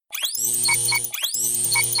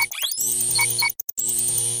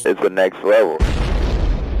it's the next level.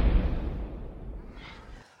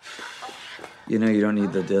 You know, you don't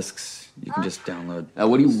need the discs. You can just download.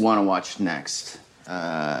 What do you want to watch next?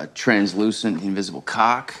 Translucent Invisible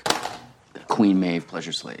Cock, Queen Maeve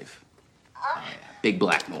Pleasure Slave, Big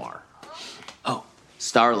Black Noir. Oh,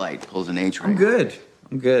 Starlight pulls an A-train. I'm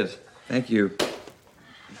good. Thank you.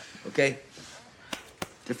 Okay.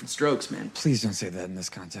 Different strokes, man. Please don't say that in this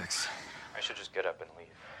context. I should just get up and leave.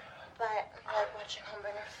 But I like watching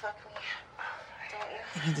Homebringer fuck me, don't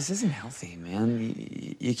you? You know, this isn't healthy,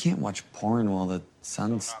 man. You can't watch porn while the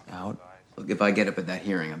sun's out. Look, if I get up at that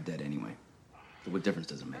hearing, I'm dead anyway. So what difference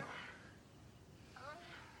does it make?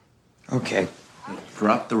 Okay.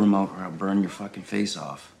 Drop the remote or I'll burn your fucking face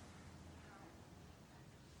off.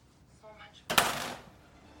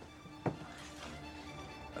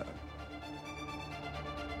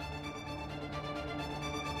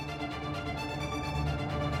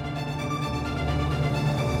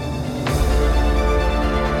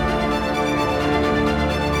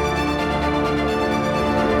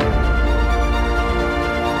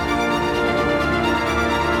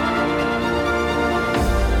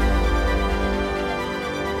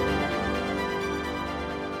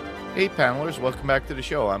 Hey, panelers, welcome back to the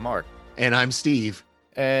show. I'm Mark. And I'm Steve.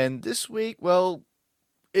 And this week, well,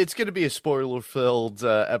 it's going to be a spoiler-filled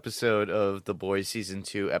episode of The Boys Season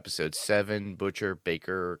 2, Episode 7, Butcher,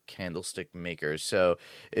 Baker, Candlestick Maker. So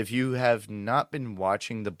if you have not been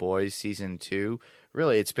watching The Boys Season 2,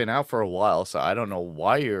 really, it's been out for a while, so I don't know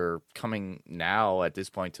why you're coming now at this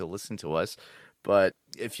point to listen to us. But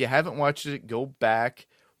if you haven't watched it, go back,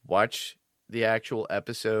 watch the actual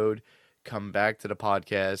episode, come back to the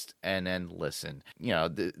podcast, and then listen. You know,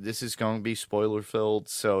 this is going to be spoiler filled,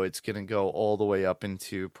 so it's going to go all the way up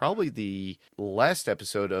into probably the last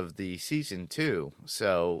episode of the season 2.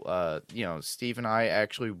 So, you know, Steve and I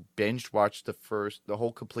actually binge watched the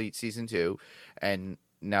whole complete season 2, and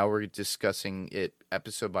now we're discussing it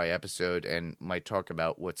episode by episode and might talk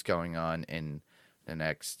about what's going on in the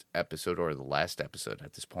next episode or the last episode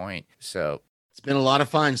at this point. So it's been a lot of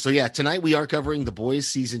fun. So yeah, tonight we are covering The Boys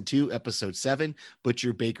Season 2, Episode 7,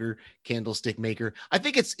 Butcher, Baker, Candlestick Maker. I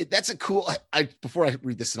think that's a cool, before I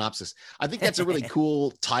read the synopsis, I think that's a really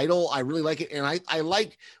cool title. I really like it. And I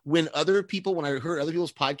like when I heard other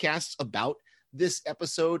people's podcasts about this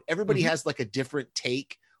episode, everybody has like a different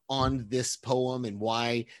take on this poem and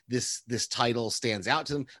why this title stands out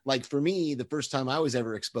to them. Like for me, the first time I was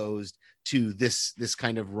ever exposed to this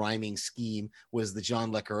kind of rhyming scheme was the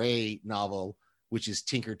John le Carré novel, which is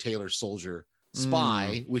Tinker Tailor Soldier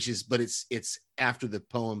Spy, but it's after the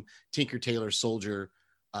poem Tinker Tailor Soldier.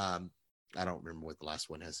 I don't remember what the last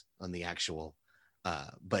one is on the actual,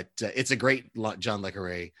 but it's a great John le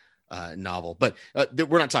Carré novel. But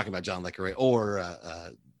we're not talking about John le Carré or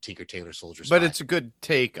Tinker Tailor Soldier Spy. But it's a good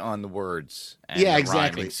take on the words. And yeah, the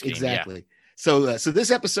exactly. rhyming scheme. Exactly. Yeah. So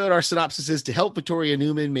this episode, our synopsis is: to help Victoria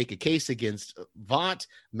Newman make a case against Vought,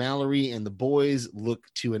 Mallory and the boys look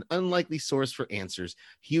to an unlikely source for answers.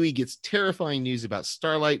 Huey gets terrifying news about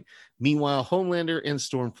Starlight. Meanwhile, Homelander and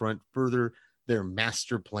Stormfront further their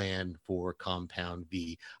master plan for Compound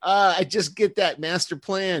V. I just get that master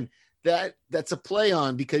plan. That's a play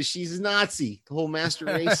on because she's Nazi, the whole master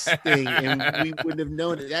race thing, and we wouldn't have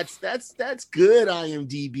known it. That's good,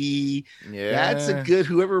 IMDb. Yeah, that's a good.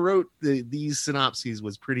 Whoever wrote these synopses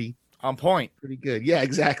was pretty on point, pretty good. Yeah,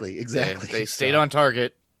 exactly. They stayed on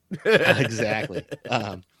target. Exactly.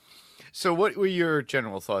 So, what were your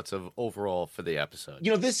general thoughts of overall for the episode?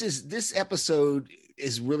 You know, this episode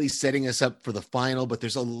is really setting us up for the final, but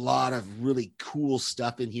there's a lot of really cool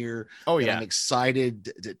stuff in here. Oh yeah, I'm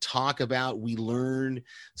excited to talk about. We learned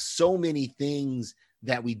so many things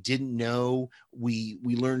that we didn't know. We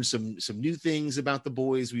learned some new things about the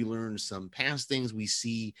boys. We learned some past things. We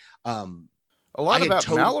see a lot about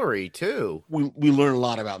Mallory too. We learn a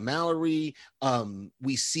lot about Mallory.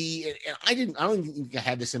 We see, and I don't think I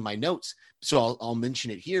had this in my notes, so I'll mention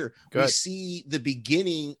it here. Good. We see the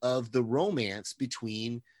beginning of the romance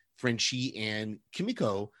between Frenchie and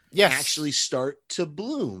Kimiko. Yes. Actually start to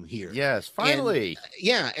bloom here. Yes, finally.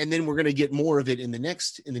 And then we're going to get more of it in the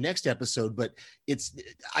next episode. But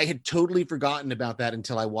I had totally forgotten about that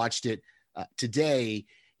until I watched it today.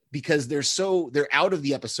 Because they're out of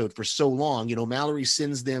the episode for so long. You know, Mallory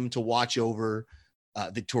sends them to watch over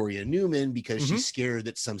Victoria Newman because she's scared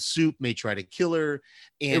that some soup may try to kill her.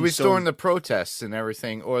 And it was during the protests and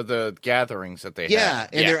everything, or the gatherings that they had.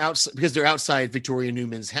 And they're outside because they're outside Victoria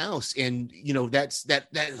Newman's house. And you know, that's that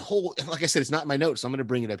whole, like I said, it's not in my notes, so I'm going to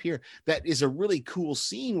bring it up here. That is a really cool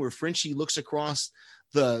scene where Frenchie looks across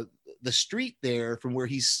the the street there from where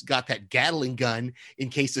he's got that Gatling gun in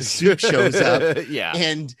case a suit shows up. Yeah.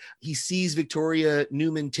 And he sees Victoria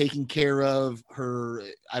Newman taking care of her.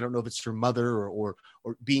 I don't know if it's her mother or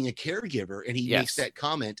being a caregiver. And he makes that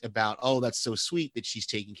comment about, oh, that's so sweet that she's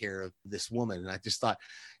taking care of this woman. And I just thought,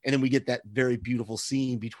 and then we get that very beautiful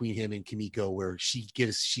scene between him and Kimiko where she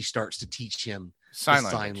starts to teach him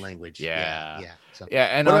sign language. Yeah. So,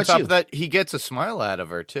 and on top of that, he gets a smile out of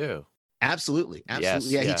her too. Absolutely. Yes,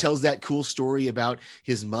 He tells that cool story about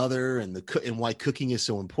his mother and and why cooking is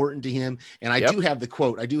so important to him. And I do have the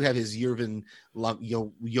quote. I do have his Yervin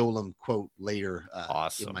Yolum quote later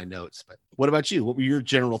in my notes. But what about you? What were your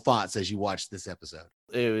general thoughts as you watched this episode?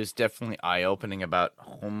 It was definitely eye-opening about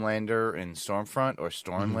Homelander and Stormfront, or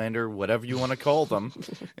Stormlander, whatever you want to call them.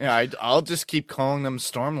 I'll just keep calling them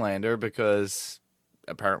Stormlander because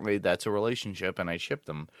apparently that's a relationship and I ship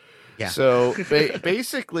them. Yeah. So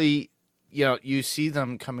basically, you see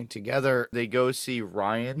them coming together. They go see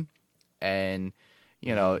Ryan and,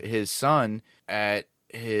 his son at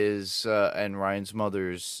his and Ryan's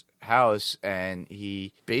mother's house, and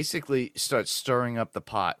he basically starts stirring up the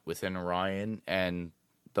pot within Ryan and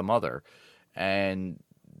the mother. And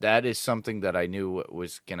that is something that I knew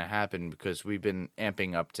was going to happen because we've been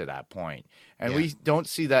amping up to that point. And we don't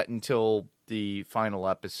see that until the final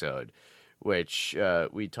episode, which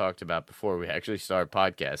we talked about before we actually started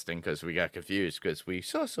podcasting because we got confused because we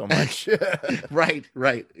saw so much.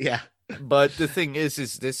 Right. Yeah. But the thing is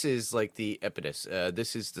this is like the impetus.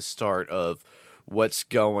 This is the start of what's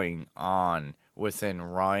going on within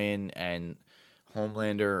Ryan and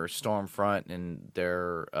Homelander or Stormfront and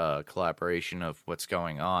their collaboration of what's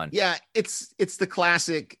going on. Yeah, it's the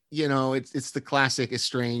classic, it's the classic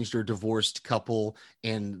estranged or divorced couple,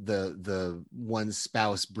 and the one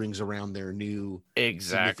spouse brings around their new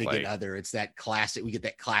significant other. It's that classic. We get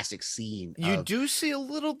that classic scene. You do see a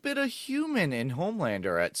little bit of human in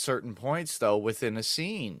Homelander at certain points, though, within a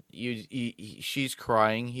scene. She's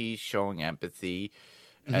crying. He's showing empathy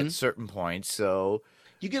at certain points. So.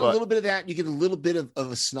 You get a little bit of that. You get a little bit of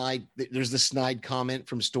a snide. There's the snide comment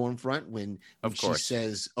from Stormfront when she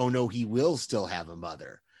says, "Oh no, he will still have a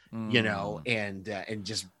mother," and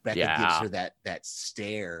just Becca gives her that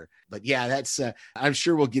stare. But that's. I'm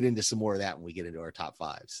sure we'll get into some more of that when we get into our top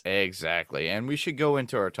fives. Exactly, and we should go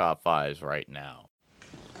into our top fives right now.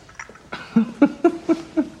 Do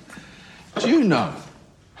you know?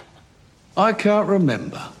 I can't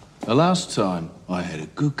remember the last time I had a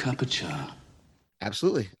good cup of char.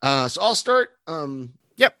 Absolutely. So I'll start.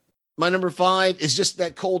 Yep. My number 5 is just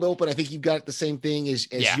that cold open. I think you've got the same thing as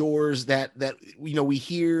yours. That we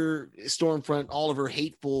hear Stormfront, all of her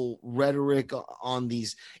hateful rhetoric on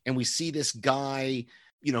these, and we see this guy.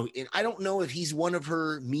 And I don't know if he's one of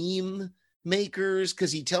her meme makers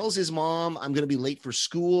because he tells his mom, "I'm going to be late for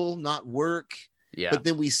school, not work." Yeah. But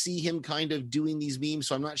then we see him kind of doing these memes,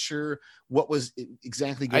 so I'm not sure what was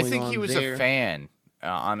exactly going on. I think he was a fan.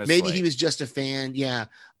 Honestly, maybe he was just a fan. Yeah.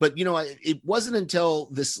 But it wasn't until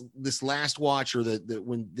this last watch or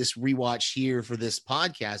when this rewatch here for this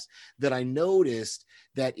podcast that I noticed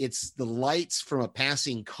that it's the lights from a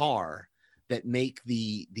passing car that make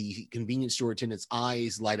the convenience store attendant's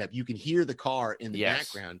eyes light up. You can hear the car in the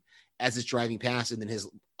background as it's driving past, and then his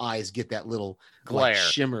eyes get that little glare,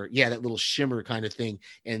 shimmer. Yeah, that little shimmer kind of thing.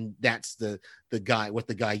 And that's the guy, what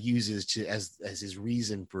the guy uses as his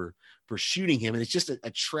reason for shooting him. And it's just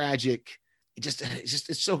a tragic,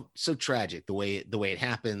 it's so tragic the way it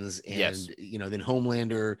happens. And then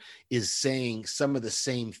Homelander is saying some of the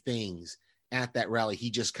same things at that rally.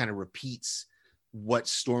 He just kind of repeats what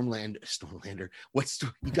Homelander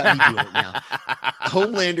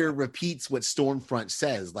repeats what Stormfront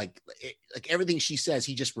says, like everything she says,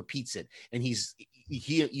 he just repeats it, and you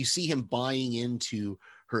see him buying into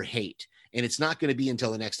her hate. And it's not going to be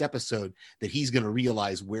until the next episode that he's going to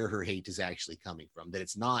realize where her hate is actually coming from, that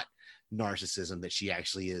it's not narcissism, that she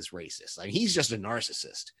actually is racist. I mean, he's just a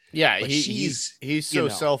narcissist. Yeah, he's so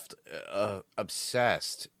self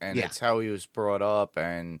obsessed, and it's how he was brought up,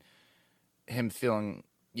 and him feeling,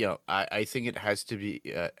 I think it had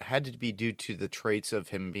to be due to the traits of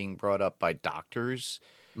him being brought up by doctors,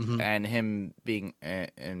 and him being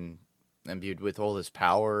imbued with all this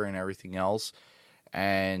power and everything else.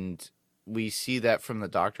 And we see that from the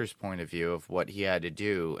doctor's point of view of what he had to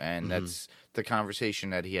do, and that's the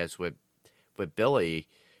conversation that he has with Billy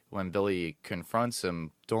when Billy confronts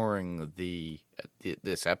him during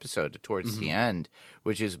this episode towards the end,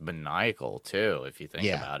 which is maniacal too, if you think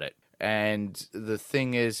about it. And the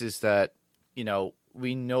thing is that,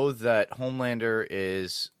 we know that Homelander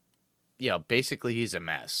is, basically he's a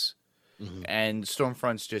mess. And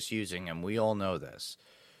Stormfront's just using him. We all know this.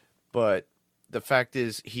 but the fact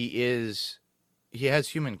is he has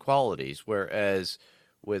human qualities, whereas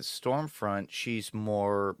with Stormfront, she's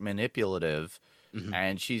more manipulative,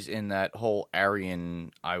 and she's in that whole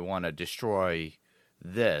Aryan, I want to destroy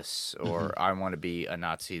this, or I want to be a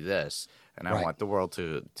Nazi this, and I Right. want the world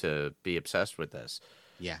to be obsessed with this.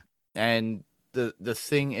 Yeah. And the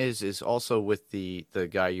thing is also with the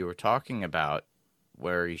guy you were talking about,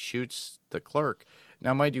 where he shoots the clerk.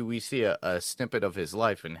 Now, mind you, we see a snippet of his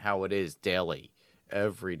life and how it is daily,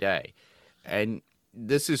 every day. And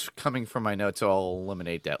this is coming from my notes, so I'll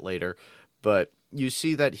eliminate that later. But you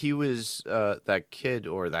see that he was that kid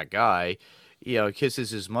or that guy, kisses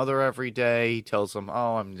his mother every day. He tells him,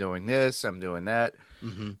 oh, I'm doing this, I'm doing that.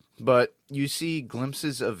 But you see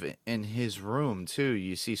glimpses of in his room, too.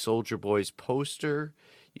 You see Soldier Boy's poster.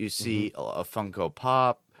 You see a Funko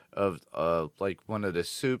Pop of like one of the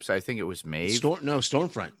soups. I think it was Maeve.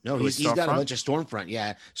 Stormfront. No, was he's got a Stormfront? bunch of Stormfront.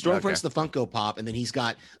 Yeah, Stormfront's the Funko Pop, and then he's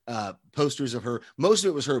got posters of her. Most of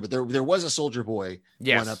it was her, but there was a Soldier Boy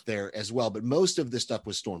Yes. one up there as well. But most of the stuff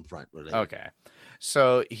was Stormfront related. Okay.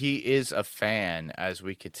 So he is a fan, as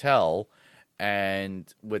we could tell.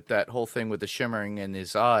 And with that whole thing with the shimmering in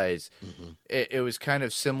his eyes, it was kind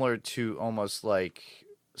of similar to almost like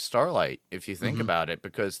Starlight, if you think about it,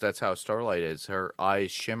 because that's how Starlight is. Her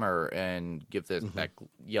eyes shimmer and give that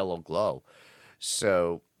yellow glow.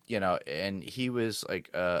 So, and he was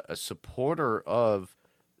like a supporter of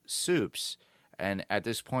Soups. And at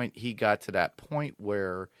this point, he got to that point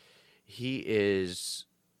where he is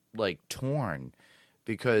like torn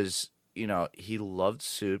because he loved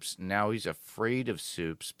Soups. Now he's afraid of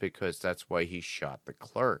Soups because that's why he shot the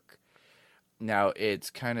clerk. Now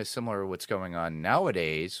it's kind of similar to what's going on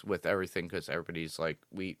nowadays with everything, because everybody's like,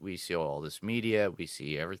 we see all this media, we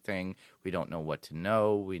see everything, we don't know what to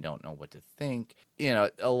know, we don't know what to think.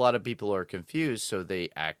 A lot of people are confused, so they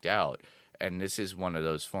act out. And this is one of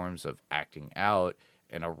those forms of acting out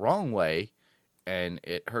in a wrong way, and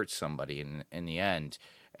it hurts somebody in the end.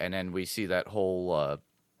 And then we see that whole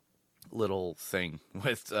little thing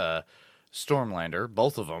with Stormlander,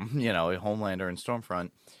 both of them, Homelander and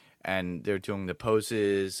Stormfront, and they're doing the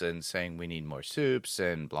poses and saying we need more Soups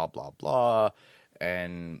and blah, blah, blah.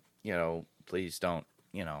 And, please don't,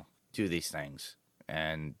 do these things.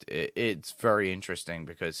 And it's very interesting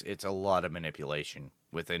because it's a lot of manipulation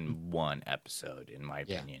within one episode, in my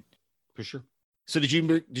opinion. For sure. So did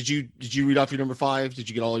you read off your number 5? Did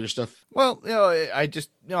you get all your stuff? Well, I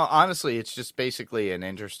just, honestly, it's just basically an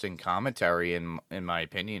interesting commentary in my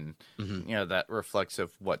opinion, that reflects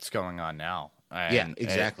of what's going on now. And Yeah,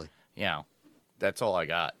 exactly. That's all I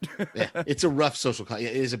got. Yeah, it's a rough social.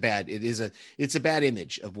 It's a bad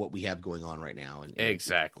image of what we have going on right now. And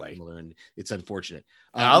Exactly. and it's unfortunate.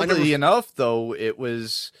 Oddly enough, though, it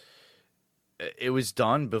was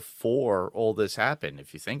done before all this happened,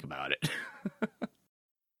 if you think about it.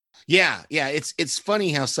 Yeah. It's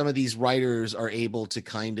funny how some of these writers are able to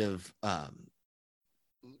kind of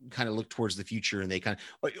look towards the future, and they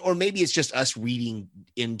or maybe it's just us reading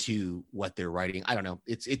into what they're writing. I don't know.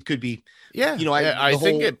 It could be. Yeah. I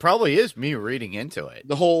think it probably is me reading into it.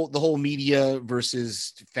 The whole media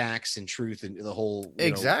versus facts and truth, and the whole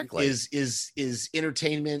Exactly. is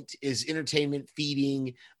entertainment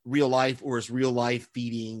feeding real life, or is real life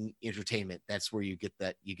feeding entertainment? That's where you get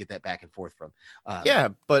that back and forth from. Yeah,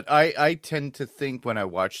 but I tend to think when I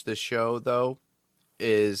watch this show, though,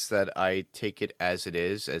 is that I take it as it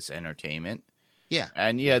is, as entertainment. Yeah.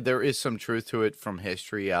 And yeah, there is some truth to it from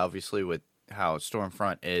history, obviously, with how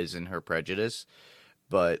Stormfront is and her prejudice,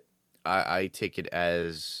 but I take it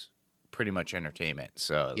as pretty much entertainment.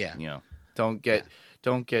 So, Yeah. don't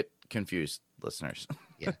get confused, listeners.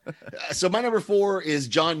 Yeah. So my number 4 is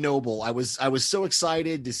John Noble. I was so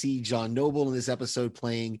excited to see John Noble in this episode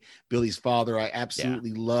playing Billy's father. I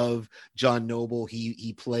absolutely love John Noble.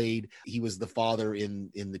 He was the father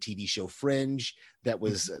in the TV show Fringe that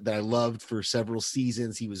I loved for several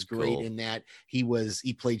seasons. He was great Cool. in that. He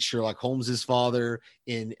played Sherlock Holmes's father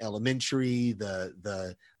in Elementary,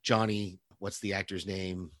 the Johnny, what's the actor's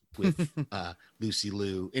name? With Lucy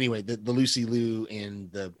Liu. Anyway, the Lucy Liu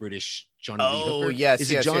and the British Johnny Lee Hooker. Oh, yes,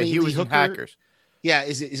 Is it yes. Johnny He Lee was in Hooker? Hackers. Yeah,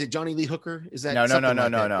 is it Johnny Lee Hooker? Is that No. something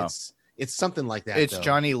like that? It's something like that. It's though.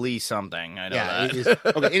 Johnny Lee something. I know Yeah, that. it is.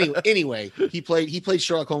 Okay. Anyway, he played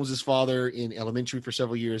Sherlock Holmes's father in Elementary for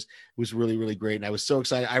several years. It was really, really great, and I was so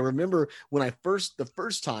excited. I remember when the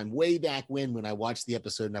first time, way back when I watched the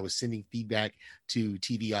episode, and I was sending feedback to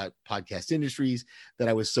TV Podcast Industries, that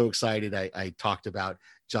I was so excited. I talked about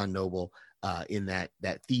John Noble. in that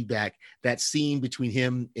feedback, that scene between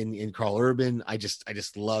him and Carl Urban. I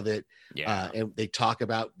just love it. Yeah. And they talk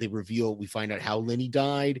about, we find out how Lenny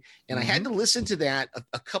died. And I had to listen to that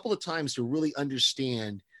a couple of times to really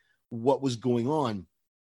understand what was going on,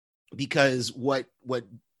 because what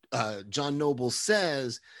John Noble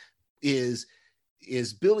says is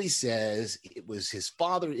Billy says it was his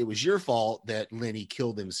father, it was your fault that Lenny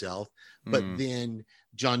killed himself. But then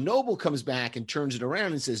John Noble comes back and turns it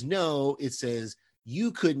around and says, no, it says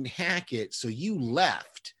you couldn't hack it, so you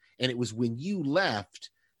left. And it was when you left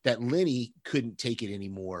that Lenny couldn't take it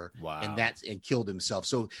anymore. Wow. And killed himself.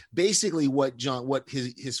 So basically what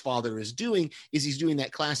his father is doing is he's doing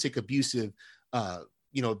that classic abusive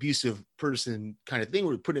person kind of thing,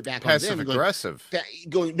 where we put it back passive on them aggressive,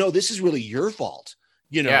 going, no, this is really your fault.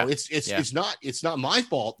 Yeah. It's not my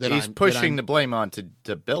fault that he's pushing the blame on to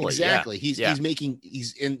Billy. Exactly. Yeah.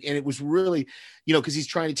 And it was really, because he's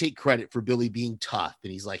trying to take credit for Billy being tough,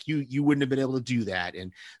 and he's like, you wouldn't have been able to do that.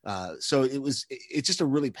 And so it's just a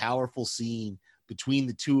really powerful scene between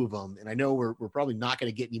the two of them. And I know we're probably not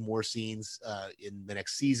going to get any more scenes in the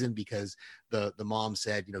next season, because the mom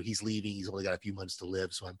said, he's leaving. He's only got a few months to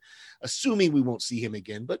live. So I'm assuming we won't see him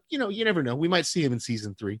again, but you never know. We might see him in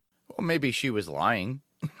season 3. Well, maybe she was lying.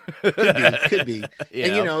 Could be.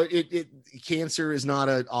 Yeah. And cancer is not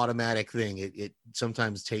an automatic thing. It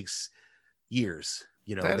sometimes takes years.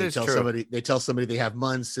 That they is tell true. somebody they have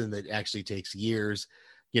months, and it actually takes years.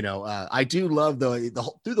 I do love through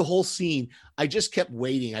the whole scene. I just kept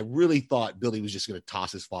waiting. I really thought Billy was just going to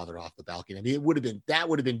toss his father off the balcony. I mean, that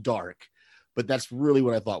would have been dark, but that's really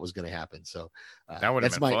what I thought was going to happen. So that would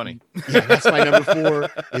have been funny. Yeah, that's my number 4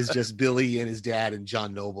 is just Billy and his dad and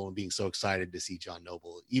John Noble, and being so excited to see John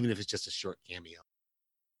Noble, even if it's just a short cameo.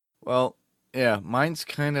 Well, yeah, mine's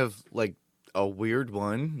kind of like a weird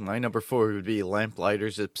one. My number 4 would be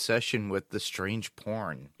Lamplighter's obsession with the strange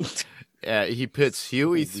porn. He puts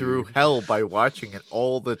Huey through hell by watching it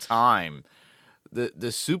all the time.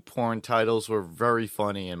 The soup porn titles were very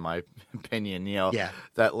funny, in my opinion.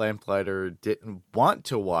 That Lamplighter didn't want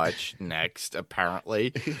to watch next,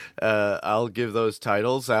 apparently. I'll give those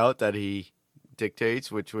titles out that he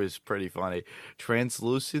dictates, which was pretty funny.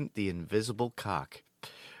 Translucent, the Invisible Cock.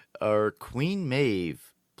 Or Queen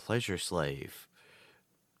Maeve, Pleasure Slave.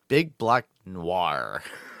 Big Black Noir.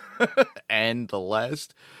 And the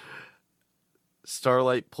last,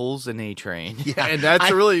 Starlight Pulls an A-Train. Yeah, and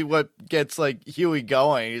that's really what gets like Huey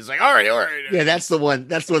going. He's like, all right. Yeah, that's the one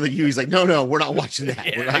that Huey's like, no, we're not watching that.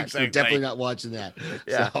 Yeah, we're definitely not watching that.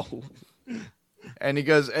 Yeah. So. And he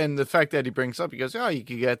goes, and the fact that he brings up, he goes, oh, you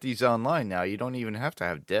can get these online now. You don't even have to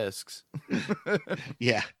have discs.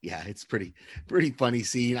 Yeah, it's pretty funny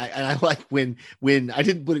scene. I like when I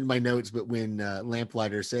didn't put it in my notes, but when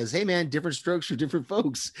Lamplighter says, "Hey man, different strokes for different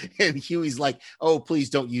folks," and Huey's like, "Oh,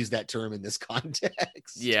 please don't use that term in this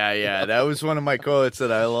context." Yeah, that was one of my quotes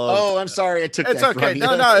that I love. Oh, I'm sorry, I took it's that okay. from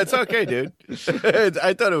you. No, it's okay, dude.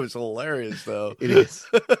 I thought it was hilarious, though. It is.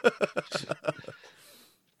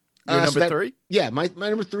 Your number 3? Yeah, my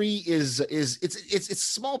number 3 is it's a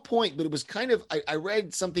small point, but it was kind of, I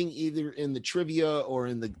read something either in the trivia or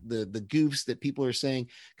in the goofs that people are saying,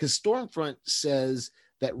 because Stormfront says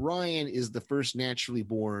that Ryan is the first naturally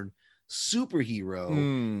born superhero.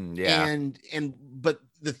 But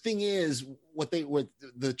the thing is, what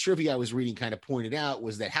the trivia I was reading kind of pointed out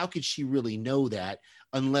was that how could she really know that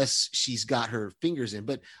unless she's got her fingers in?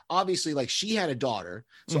 But obviously, like, she had a daughter,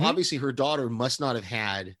 so obviously her daughter must not have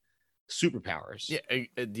had superpowers. Yeah,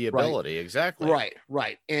 the ability, right? Exactly.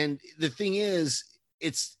 Right. And the thing is,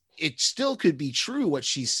 it still could be true what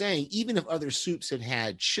she's saying, even if other soups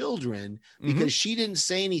had children, because she didn't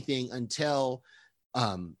say anything until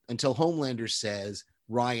Homelander says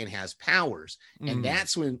Ryan has powers. And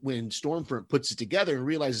that's when Stormfront puts it together and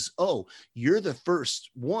realizes, oh, you're the first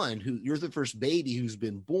baby who's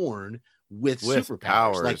been born with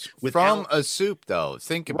superpowers, like from a soup, though.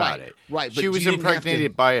 Think about it. Right. She was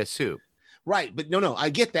impregnated by a soup. Right. But no, I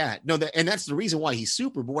get that. No, and that's the reason why he's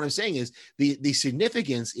super. But what I'm saying is the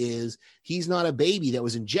significance is he's not a baby that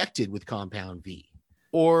was injected with Compound V.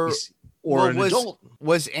 Or an adult.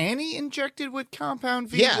 Was Annie injected with Compound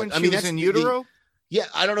V when she was in utero?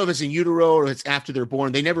 I don't know if it's in utero or if it's after they're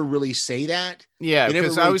born. They never really say that. Yeah,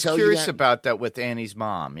 because I was curious about that with Annie's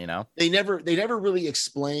mom, They never really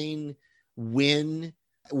explain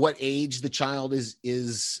what age the child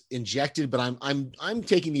is injected, but I'm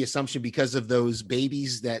taking the assumption because of those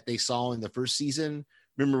babies that they saw in the first season.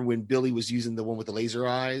 Remember when Billy was using the one with the laser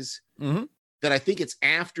eyes? that I think it's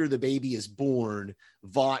after the baby is born,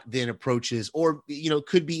 Vought then approaches, or,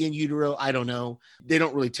 could be in utero. I don't know. They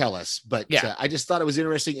don't really tell us, but Yeah. I just thought it was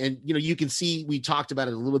interesting. And, you can see, we talked about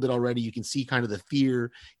it a little bit already. You can see kind of the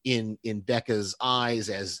fear in Becca's eyes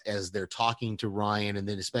as they're talking to Ryan. And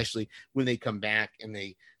then especially when they come back and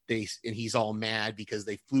and he's all mad because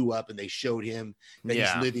they flew up and they showed him that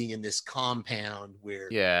he's living in this compound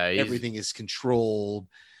where everything is controlled.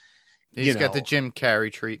 He's got the Jim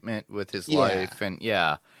Carrey treatment with his life, and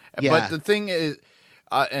But the thing is,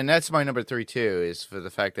 and that's my number 3 too, is for the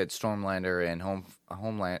fact that Stormlander and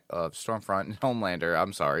Stormfront and Homelander,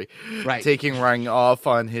 I'm sorry, taking Ryan off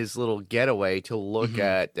on his little getaway to look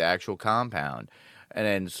at the actual compound, and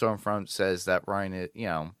then Stormfront says that Ryan,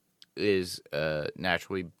 is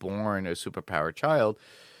naturally born a superpowered child,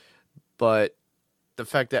 but the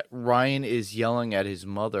fact that Ryan is yelling at his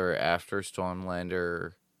mother after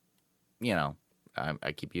Stormlander.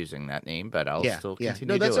 I keep using that name, but I'll still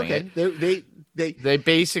continue doing it. They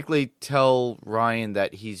basically tell Ryan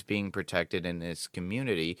that he's being protected in this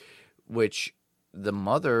community, which the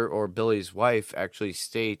mother or Billy's wife actually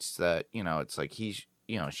states that, it's like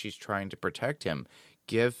she's trying to protect him,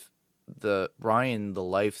 give Ryan the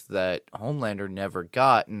life that Homelander never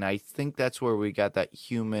got. And I think that's where we got that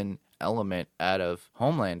human element out of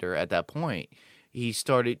Homelander at that point.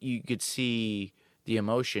 You could see the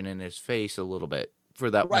emotion in his face a little bit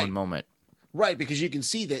for that one moment. Right, because you can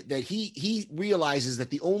see that he realizes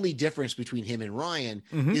that the only difference between him and Ryan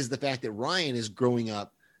is the fact that Ryan is growing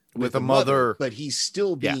up with a mother, but he's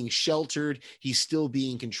still being sheltered. He's still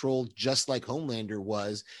being controlled, just like Homelander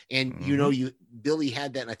was. And Billy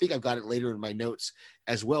had that, and I think I've got it later in my notes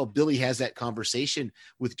as well. Billy has that conversation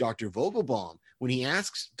with Dr. Vogelbaum when he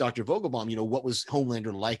asks Dr. Vogelbaum, what was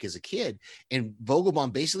Homelander like as a kid? And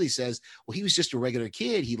Vogelbaum basically says, well, he was just a regular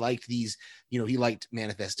kid. He liked these, he liked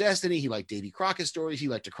Manifest Destiny. He liked Davy Crockett stories. He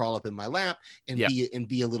liked to crawl up in my lap and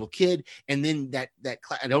be a little kid. And then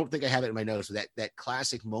I don't think I have it in my notes, but that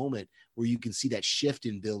classic moment where you can see that shift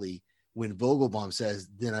in Billy when Vogelbaum says,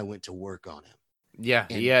 then I went to work on him. Yeah,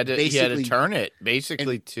 he had to turn it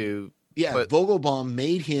basically to. Yeah, Vogelbaum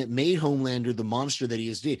made Homelander the monster that he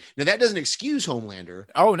is today. Now that doesn't excuse Homelander.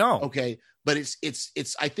 Oh no. Okay, but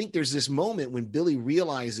it's. I think there's this moment when Billy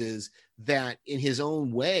realizes that in his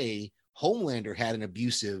own way, Homelander had an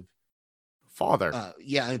abusive father.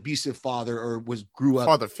 An abusive father, or grew up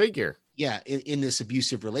father figure. Yeah, in this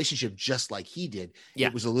abusive relationship, just like he did. Yeah.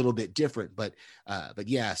 It was a little bit different, but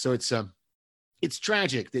yeah. So it's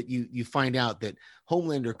tragic that you find out that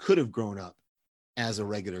Homelander could have grown up as a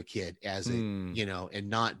regular kid, and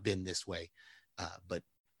not been this way. But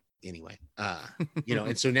anyway,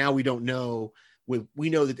 and so now we don't know. We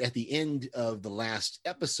know that at the end of the last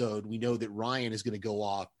episode, we know that Ryan is going to go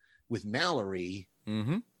off with Mallory,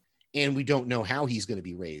 and we don't know how he's going to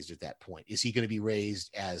be raised at that point. Is he going to be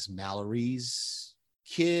raised as Mallory's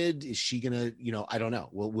kid? Is she going to, I don't know.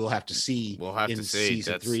 We'll have to see. We'll have to see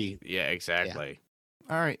season 3. Yeah, exactly. Yeah.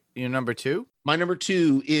 All right. Your number 2? My number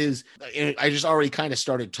 2 is, and I just already kind of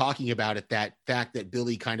started talking about it, that fact that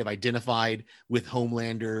Billy kind of identified with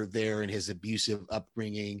Homelander there and his abusive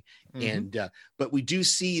upbringing. And, but we do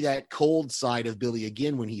see that cold side of Billy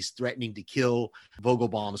again when he's threatening to kill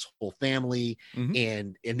Vogelbaum's whole family.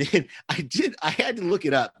 And then I had to look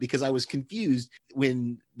it up because I was confused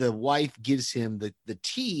when the wife gives him the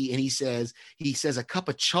tea and he says a cup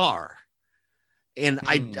of char. And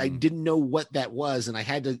I didn't know what that was, and I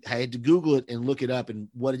had to Google it and look it up. And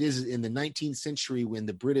what it is in the 19th century, when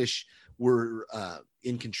the British were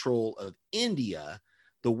in control of India,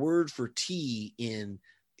 the word for tea in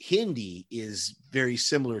Hindi is very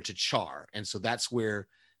similar to char, and so that's where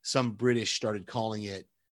some British started calling it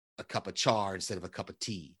a cup of char instead of a cup of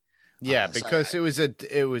tea. Yeah, because it was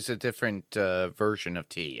a different version of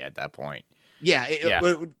tea at that point. Yeah,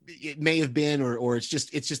 it may have been, or it's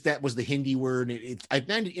just that was the Hindi word. I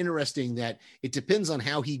find it interesting that it depends on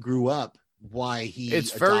how he grew up, why he.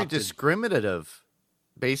 It's very discriminative.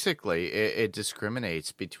 Basically, it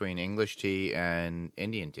discriminates between English tea and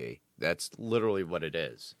Indian tea. That's literally what it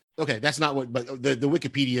is. Okay, that's not what, but the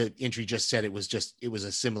Wikipedia entry just said it was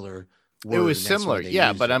a similar word. It was similar,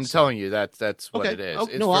 yeah, but I'm telling you that's what it is.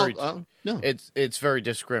 It's very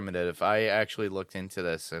discriminative. I actually looked into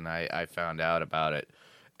this and I found out about it,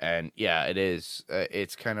 and yeah, it is.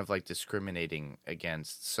 It's kind of like discriminating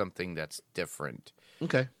against something that's different.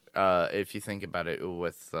 Okay. If you think about it,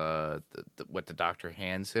 with what the doctor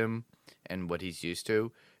hands him and what he's used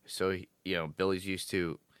to, so Billy's used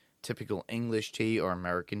to typical English tea or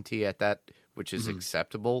American tea at that, which is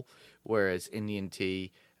acceptable, whereas Indian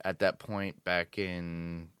tea at that point back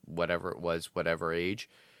in whatever age,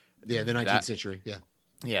 Yeah, the 19th That- century. Yeah.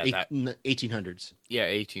 Yeah, Eight- that 1800s. yeah,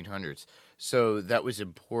 1800s. So that was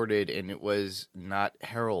imported, and it was not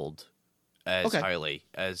heralded as Okay. highly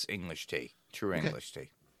as English tea, true Okay. English tea.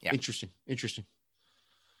 Yeah. Interesting.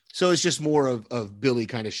 So it's just more of Billy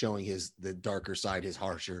kind of showing the darker side, his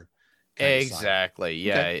harsher kind of side. Exactly.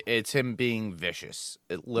 Yeah, Okay. it's him being vicious,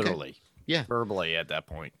 literally. Yeah. Verbally at that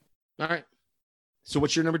point. All right. So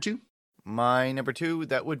what's your number 2? My number 2,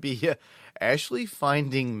 that would be Ashley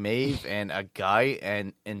finding Maeve and a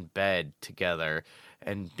guy in bed together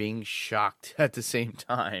and being shocked at the same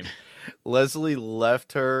time. Leslie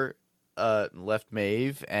left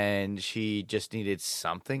Maeve, and she just needed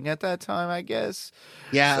something at that time, I guess.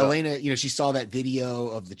 Yeah, So- Elena, she saw that video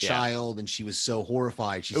of the Yeah. child and she was so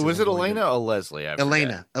horrified. She said, Was "I'm it going to-" Elena or Leslie? I forget.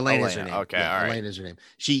 Elena's her Elena, name. okay, Yeah, all right. Elena's her name.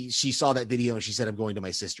 She saw that video and she said, "I'm going to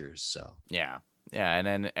my sister's." So Yeah. Yeah, and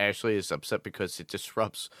then Ashley is upset because it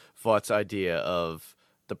disrupts Vaught's idea of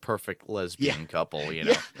the perfect lesbian couple, you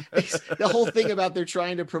know. the whole thing about they're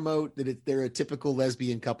trying to promote that they're a typical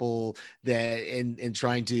lesbian couple that and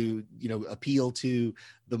trying to appeal to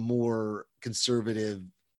the more conservative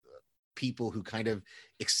people who kind of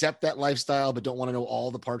accept that lifestyle but don't want to know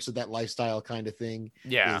all the parts of that lifestyle kind of thing.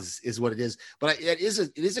 Yeah. is what it is. But it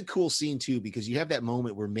is a cool scene too, because you have that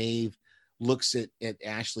moment where Maeve looks at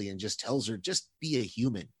Ashley and just tells her, just be a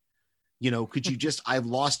human. Could you just, I've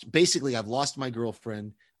lost my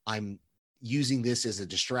girlfriend. I'm using this as a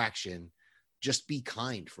distraction. Just be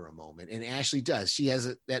kind for a moment. And Ashley does. She has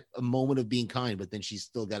a moment of being kind, but then she's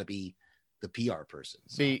still got to be the PR person.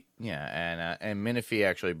 So. And Minifee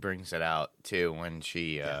actually brings it out too when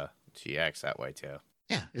she acts that way too.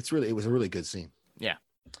 Yeah, it was a really good scene. Yeah.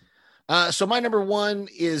 So my number 1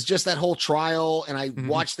 is just that whole trial, and I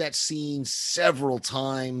watched that scene several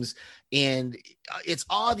times, and it's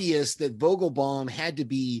obvious that Vogelbaum had to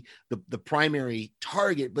be the primary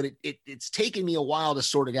target, but it's taken me a while to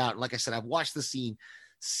sort it out. And like I said, I've watched the scene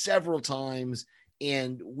several times,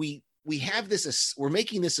 and we have this, we're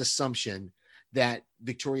making this assumption that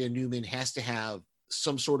Victoria Newman has to have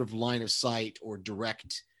some sort of line of sight or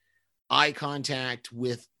direct eye contact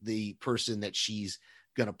with the person that she's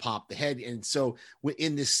going to pop the head. And so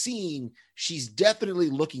in this scene, she's definitely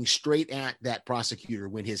looking straight at that prosecutor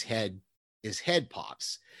when his head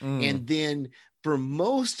pops. And then for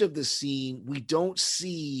most of the scene, we don't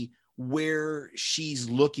see where she's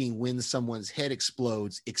looking when someone's head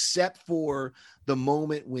explodes, except for the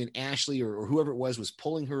moment when Ashley or whoever it was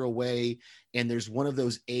pulling her away. And there's one of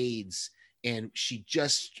those aides, and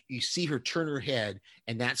you see her turn her head,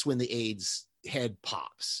 and that's when the aide's head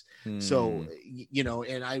pops. So,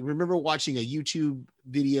 and I remember watching a YouTube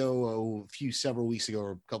video several weeks ago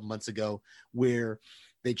or a couple months ago where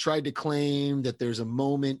they tried to claim that there's a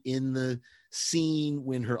moment in the scene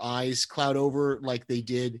when her eyes cloud over like they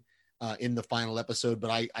did in the final episode,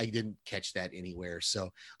 but I didn't catch that anywhere.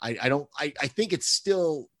 So I think it's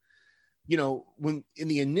still, when in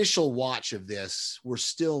the initial watch of this, we're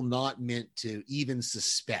still not meant to even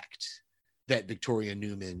suspect that Victoria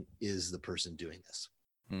Newman is the person doing this.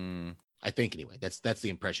 I think anyway, that's the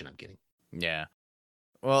impression I'm getting. Yeah.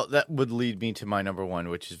 Well, that would lead me to my number 1,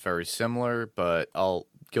 which is very similar, but I'll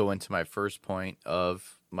go into my first point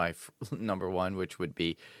of my number 1, which would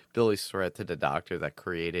be Billy's threat to the doctor that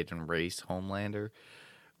created and raised Homelander.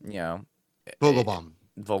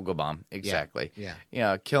 Vogelbaum, exactly.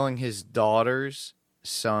 Yeah. Killing his daughters,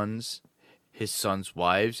 sons, his sons'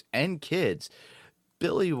 wives, and kids.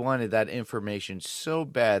 Billy wanted that information so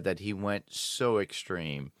bad that he went so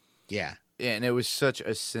extreme. Yeah. And it was such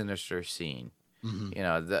a sinister scene. Mm-hmm.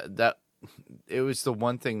 That it was the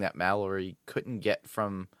one thing that Mallory couldn't get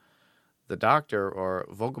from the doctor or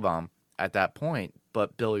Vogelbaum at that point,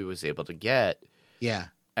 but Billy was able to get. Yeah.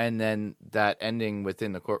 And then that ending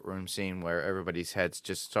within the courtroom scene where everybody's heads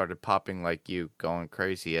just started popping like you going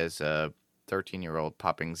crazy as a 13-year-old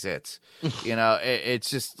popping zits. It's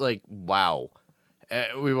just like, wow.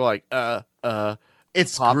 We were like,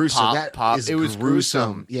 it's pop, gruesome. pop, That pop. is It was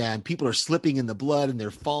gruesome. Yeah, and people are slipping in the blood and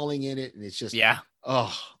they're falling in it, and it's just yeah.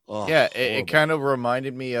 Oh, yeah. It horrible. kind of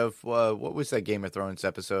reminded me of what was that Game of Thrones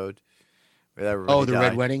episode? Where Oh, everybody the died?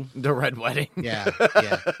 Red Wedding. The Red Wedding. Yeah.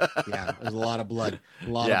 There's a lot of blood, of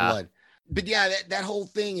blood. But yeah, that whole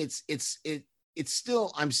thing, it's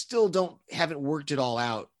still, haven't worked it all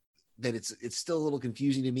out. That it's still a little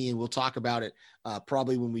confusing to me, and we'll talk about it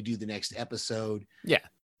probably when we do the next episode. Yeah,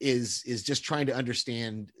 is just trying to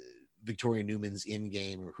understand Victoria Newman's in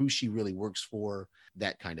game or who she really works for,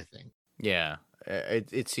 that kind of thing. Yeah,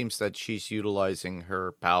 it seems that she's utilizing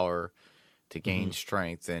her power to gain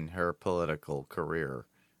strength in her political career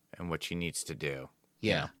and what she needs to do.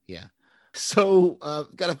 Yeah. So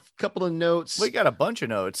got a couple of notes. We got a bunch of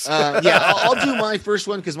notes. I'll do my first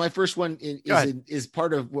one because my first one ahead. is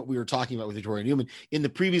part of what we were talking about with Victoria Newman in the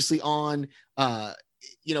previously on.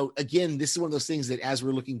 Again, this is one of those things that as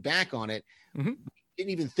we're looking back on it, Mhm. we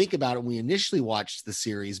didn't even think about it when we initially watched the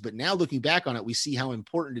series, but now looking back on it, we see how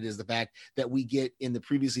important it is. The fact that we get in the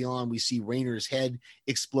previously on, we see Raynor's head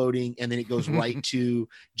exploding, and then it goes right to,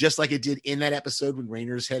 just like it did in that episode when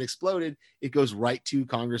Raynor's head exploded, it goes right to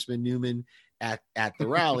Congressman Newman at the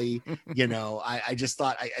rally. I just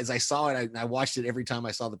thought, as I saw it, I watched it every time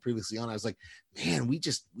I saw the previously on. I was like, man, we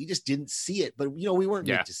just didn't see it, but we weren't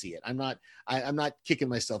meant to see it. I'm not kicking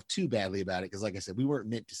myself too badly about it because, like I said, we weren't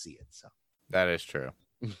meant to see it. So That is true.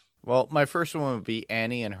 Well, my first one would be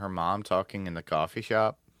Annie and her mom talking in the coffee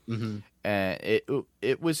shop. mm-hmm. And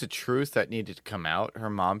it was a truth that needed to come out. Her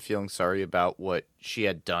mom feeling sorry about what she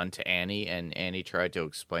had done to Annie, and Annie tried to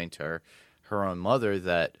explain to her own mother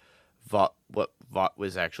that what Vought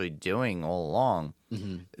was actually doing all along.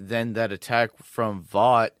 Mm-hmm. Then that attack from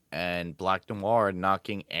Vought and Black Noir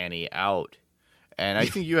knocking Annie out. And I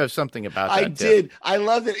think you have something about that. I did. I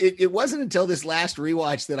love that. It wasn't until this last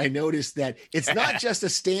rewatch that I noticed that it's not just a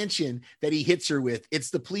stanchion that he hits her with.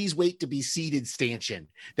 It's the "please wait to be seated" stanchion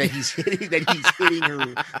that he's hitting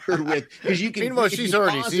her with. Because you can. Meanwhile, she's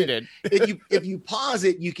already seated. If you pause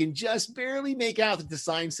it, you can just barely make out that the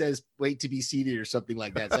sign says "wait to be seated" or something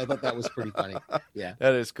like that. So I thought that was pretty funny. Yeah,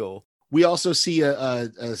 that is cool. We also see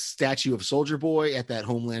a statue of Soldier Boy at that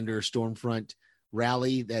Homelander Stormfront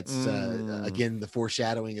rally. That's again the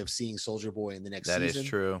foreshadowing of seeing Soldier Boy in the next season. That is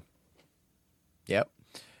true. Yep.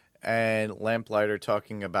 And Lamplighter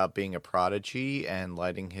talking about being a prodigy and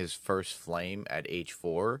lighting his first flame at age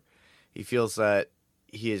 4. He feels that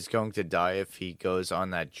he is going to die if he goes on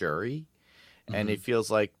that jury. Mm-hmm. And he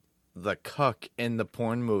feels like the cuck in the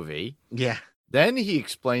porn movie. Yeah. Then he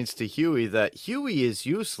explains to Huey that Huey is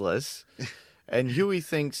useless, and Huey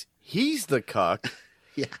thinks he's the cuck.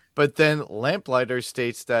 Yeah. But then Lamplighter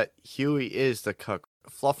states that Huey is the cuck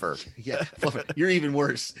fluffer. Yeah, fluffer. You're even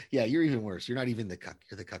worse. Yeah, you're even worse. You're not even the cuck.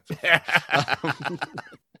 You're the cuck fluffer.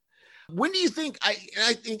 When do you think I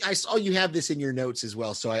think I saw you have this in your notes as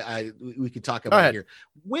well, so we could talk about it here.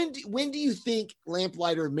 When do you think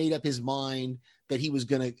Lamplighter made up his mind that he was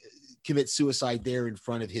going to commit suicide there in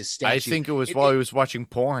front of his statue? I think it was while he was watching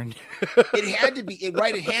porn. It had to be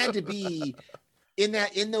right. It had to be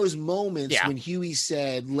in those moments when Huey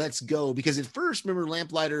said, "Let's go," because at first, remember,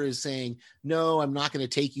 Lamplighter is saying, "No, I'm not going to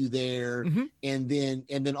take you there," and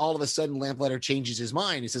then all of a sudden, Lamplighter changes his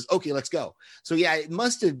mind and says, "Okay, let's go." So yeah, it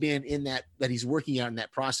must have been in that he's working out in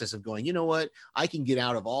that process of going, you know what, I can get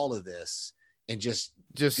out of all of this and just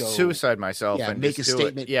go, suicide myself and make a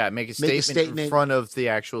statement. Yeah, make a statement in front of the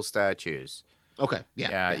actual statues. Okay.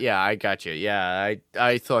 Yeah, I got you. Yeah,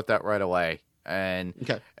 I thought that right away. And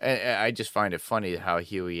I just find it funny how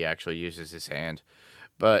Huey actually uses his hand,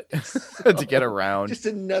 but to get around. Just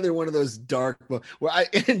another one of those dark where I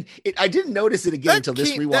didn't notice it again until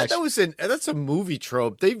this rewatch. That's a movie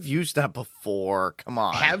trope. They've used that before. Come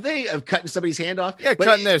on, have they? Of cutting somebody's hand off? Yeah,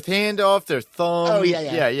 cutting their hand off, their thumb. Oh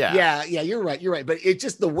yeah. You're right. But it's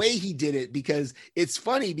just the way he did it, because it's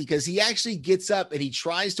funny because he actually gets up and he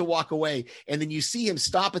tries to walk away, and then you see him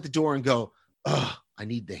stop at the door and go, "Oh, I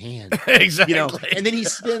need the hand." Exactly. And then he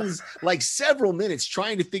spends like several minutes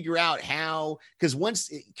trying to figure out how, because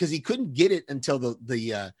he couldn't get it until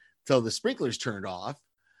the sprinklers turned off,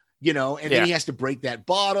 and then he has to break that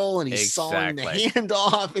bottle and he's sawing the hand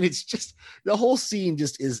off, and it's just the whole scene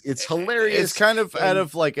it's hilarious. It's kind of out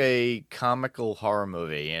of like a comical horror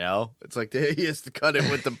movie, It's like he has to cut it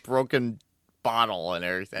with the broken bottle and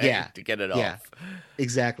everything to get it off.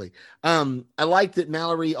 Exactly. I like that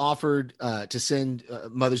Mallory offered to send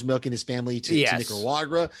Mother's Milk and his family to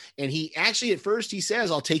Nicaragua, and he actually at first he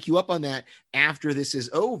says, "I'll take you up on that after this is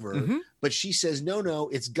over," but she says, no,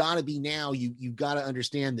 it's got to be now. You've got to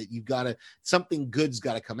understand that something good's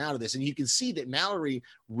got to come out of this. And you can see that Mallory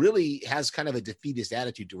really has kind of a defeatist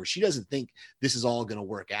attitude to her. She doesn't think this is all going to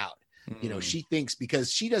work out. She thinks,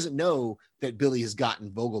 because she doesn't know that Billy has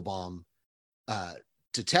gotten Vogelbaum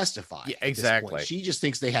to testify. Yeah, exactly. She just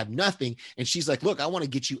thinks they have nothing, and she's like, "Look, I want to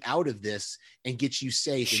get you out of this and get you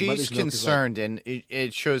safe." She's concerned, and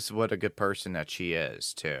it shows what a good person that she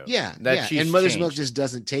is too. Yeah, and Mother's Milk just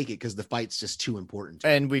doesn't take it because the fight's just too important.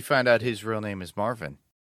 And we found out his real name is Marvin.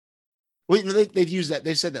 Wait, no, they've used that.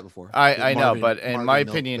 They've said that before. I know, but in my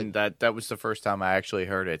opinion, that was the first time I actually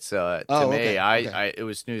heard it. So to me, it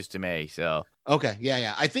was news to me. So okay,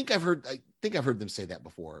 yeah. I think I've heard them say that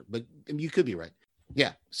before, but you could be right.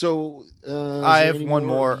 Yeah. So I have one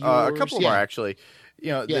more, a couple more actually.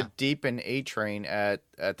 The Deep and A Train at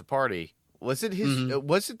the party Was it his? Mhm.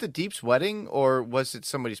 Was it the Deep's wedding or was it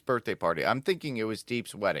somebody's birthday party? I'm thinking it was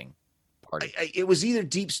Deep's wedding party. It was either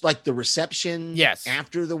Deep's like the reception Yes.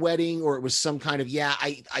 after the wedding, or it was some kind of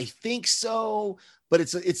I think so, but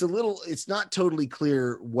it's a little, it's not totally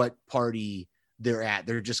clear what party they're at.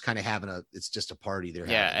 They're just kind of having it's just a party they're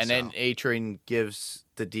Yeah, having. and then A-Train gives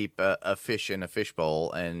the Deep a fish in a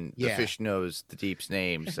fishbowl, and the Yeah. fish knows the Deep's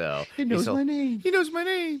name, so It knows he's all- my name. He knows my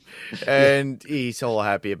name, and he's all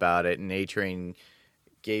happy about it. And A-Train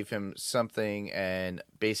gave him something and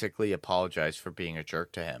basically apologized for being a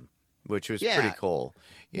jerk to him, which was Yeah. pretty cool.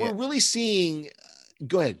 Yeah. We're really seeing.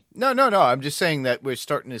 Go ahead. No. I'm just saying that we're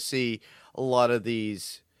starting to see a lot of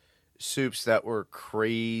these soups that were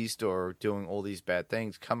crazed or doing all these bad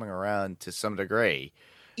things coming around to some degree,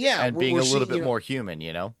 Yeah, and being a little bit more human,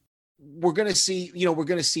 you know? We're gonna see. We're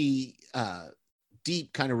gonna see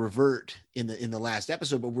Deep kind of revert in the last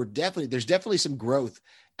episode, but there's definitely some growth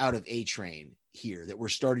out of A-Train here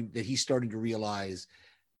that he's starting to realize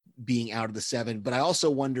being out of the 7. But I also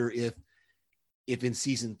wonder if in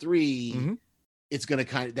season 3 Mhm. it's going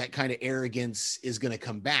to that kind of arrogance is going to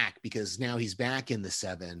come back, because now he's back in the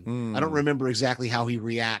 7. I don't Hmm. remember exactly how he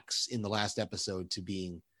reacts in the last episode to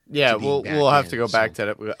being. Yeah, to being back we'll have to in, go back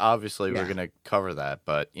so- to that. Obviously, Yeah. we're going to cover that,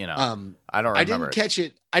 but I don't I remember didn't it. catch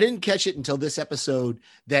it. I didn't catch it until this episode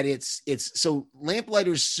that it's so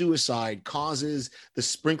Lamplighter's suicide causes the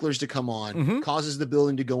sprinklers to come on, Mhm. causes the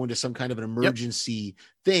building to go into some kind of an emergency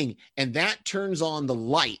thing, and that turns on the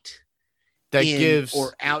light That in gives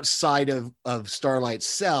or outside of Starlight's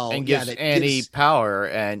cell, and gives that Annie gives- power,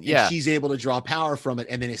 and and she's able to draw power from it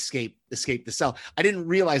and then escape the cell. I didn't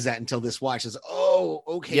realize that until this watch. It's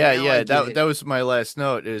okay. now I get it. that was my last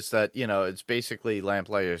note, is that it's basically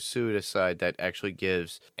Lamplighter's suicide that actually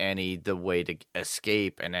gives Annie the way to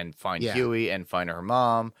escape and then find Yeah. Huey and find her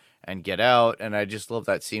mom and get out. And I just love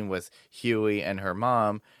that scene with Huey and her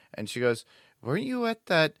mom, and she goes, "Weren't you at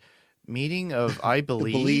that meeting of I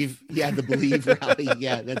Believe?" the Believe rally.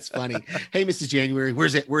 Yeah, that's funny. Hey, Mrs. January,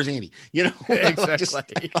 where's Andy? I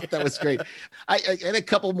thought that was great. I had a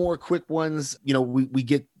couple more quick ones.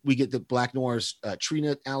 We get the Black Noir's tree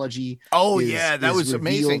nut allergy. Oh is- yeah, that is was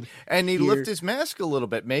amazing. revealed And he here. lifted his mask a little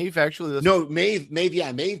bit. Maeve actually lifted. No,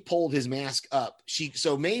 Maeve pulled his mask up.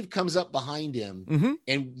 So Maeve comes up behind him, Mhm.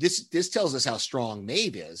 and this tells us how strong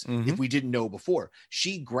Maeve is. Mhm. If we didn't know before,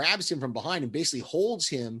 she grabs him from behind and basically holds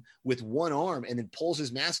him with one arm, and then pulls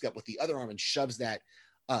his mask up with the other arm and shoves that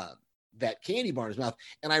candy bar in his mouth.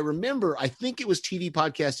 And I remember, I think it was TV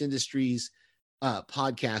Podcast Industries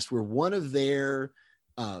podcast where one of their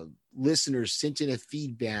listeners sent in a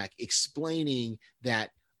feedback explaining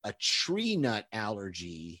that a tree nut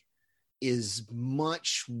allergy is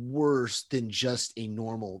much worse than just a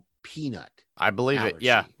normal peanut I believe it. allergy.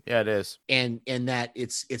 Yeah, it is and that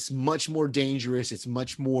it's much more dangerous, it's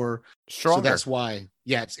much more stronger. so that's why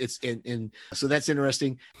it's and so that's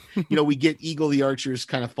interesting. We get Eagle the Archer's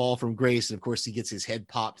kind of fall from grace, and of course he gets his head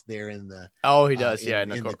popped there in the Oh, he does.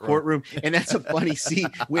 in in the courtroom. And that's a funny scene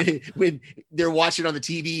when they're watching on the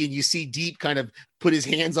TV and you see Deep kind of put his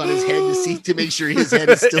hands on his head to make sure his head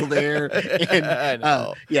is still there. And I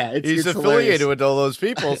know. it's He's affiliated hilarious. with all those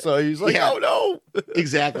people, so he's like, Yeah. "Oh no!"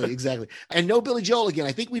 Exactly. And no Billy Joel again.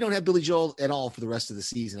 I think we don't have Billy Joel at all for the rest of the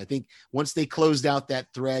season. I think once they closed out that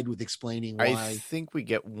thread with explaining why. I think we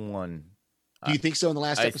get one. Do you think so in the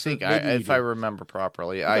last I episode? think, Maybe we if do. I remember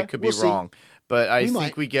properly, I Okay, could we'll be see. wrong, but I We think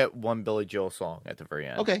might. we get one Billy Joel song at the very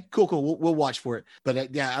end. Okay, cool. We'll watch for it.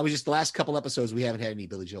 But I was just the last couple episodes we haven't had any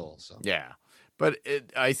Billy Joel. So Yeah, but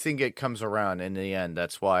I think it comes around in the end.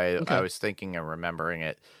 That's why Okay. I was thinking and remembering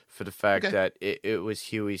it, for the fact Okay. that it was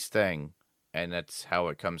Huey's thing, and that's how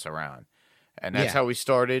it comes around, and that's Yeah. how we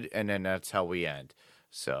started, and then that's how we end.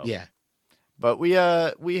 So yeah. but we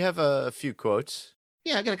have a few quotes.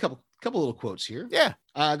 Yeah, I got a couple little quotes here. Yeah.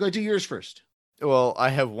 Go do yours first. Well, I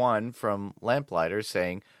have one from Lamplighter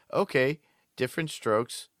saying, "Okay, different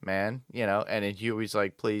strokes, man," and then Huey's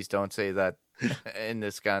like, "Please don't say that in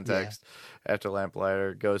this context." After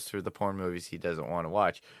Lamplighter goes through the porn movies he doesn't want to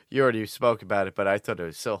watch. You already spoke about it, but I thought it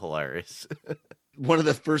was so hilarious. One of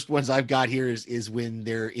the first ones I've got here is when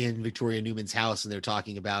they're in Victoria Newman's house and they're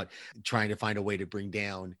talking about trying to find a way to bring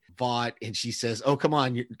down Vought, and she says, "Oh, come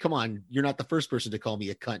on, you're not the first person to call me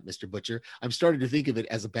a cunt, Mr. Butcher. I'm starting to think of it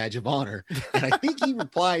as a badge of honor." And I think he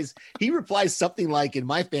replies something like, "In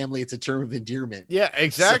my family, it's a term of endearment." Yeah,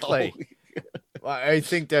 exactly. So- Well, I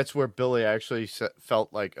think that's where Billy actually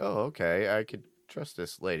felt like, "Oh, okay, I could trust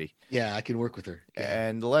this lady." yeah, I can work with her. Yeah.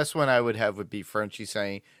 And the last one I would have would be Frenchie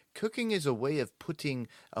saying, "Cooking is a way of putting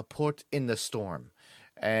a port in the storm."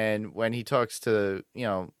 And when he talks to,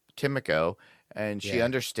 Kimiko, and she Yeah.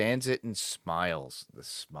 understands it and smiles. The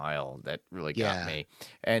smile that really got Yeah. me.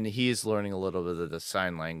 And he is learning a little bit of the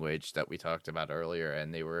sign language that we talked about earlier,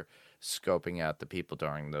 and they were scoping out the people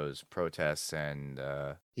during those protests. And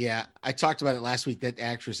Yeah, I talked about it last week. That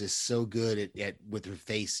actress is so good at with her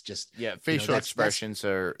face. Just yeah, you know, facial that's expressions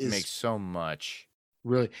is make so much.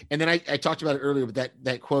 really. And then I talked about it earlier, but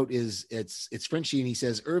that quote is it's Frenchy, and he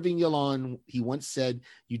says Irving Yalom. He once said,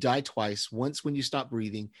 "You die twice: once when you stop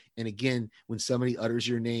breathing, and again when somebody utters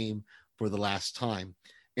your name for the last time."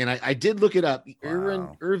 And I did look it up.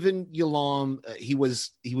 Wow. Irvin Yalom, he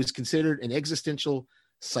was considered an existential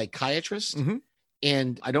psychiatrist. Mhm.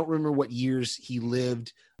 And I don't remember what years he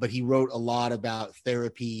lived, but he wrote a lot about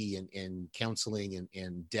therapy and counseling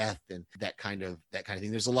and death and that kind of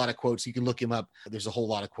thing. There's a lot of quotes. You can look him up. There's a whole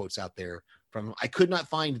lot of quotes out there from him. I could not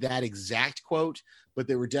find that exact quote, but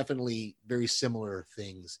there were definitely very similar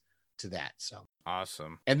things to that. So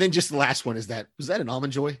Awesome. and then just the last one is was that an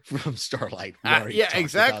Almond Joy from Starlight? We already Yeah, talked about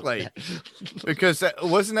exactly. that. Because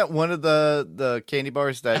wasn't that one of the candy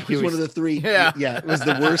bars that That was one of the three. Yeah. Yeah. It was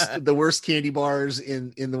the worst candy bars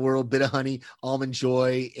in the world. Bit of Honey, Almond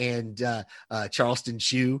Joy, and Charleston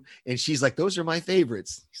Chew. And she's like, "Those are my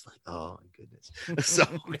favorites." He's like, "Oh my goodness." So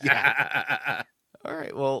yeah, All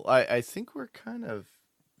right. Well, I think we're kind of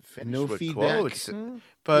finished no with feedback. quotes.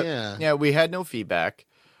 But yeah. yeah, we had no feedback.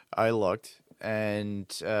 I looked, and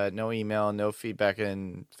no email, no feedback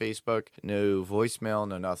in Facebook, no voicemail,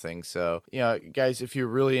 no nothing. So, guys, if you're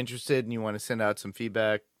really interested and you want to send out some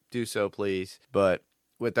feedback, do so, please. But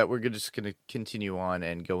with that, we're just going to continue on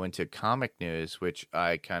and go into comic news, which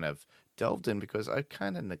I kind of delved in because I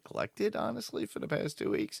kind of neglected, honestly, for the past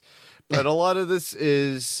 2 weeks. But a lot of this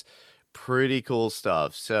is pretty cool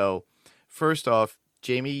stuff. So, first off,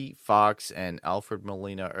 Jamie Foxx and Alfred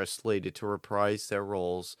Molina are slated to reprise their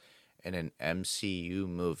roles in an MCU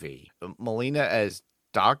movie. Molina as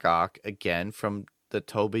Doc Ock, again from the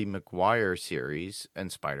Tobey Maguire series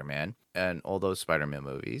and Spider-Man and all those Spider-Man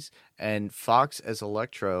movies, and Fox as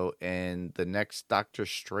Electro in the next Doctor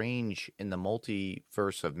Strange in the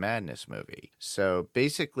Multiverse of Madness movie. So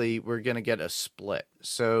basically, we're going to get a split.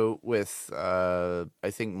 So with, I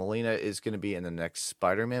think Molina is going to be in the next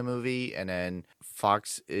Spider-Man movie, and then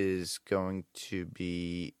Fox is going to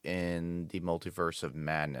be in the Multiverse of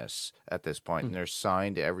Madness at this point. And they're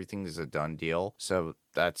signed. Everything is a done deal. So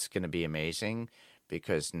that's going to be amazing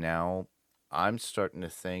because now I'm starting to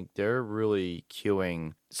think they're really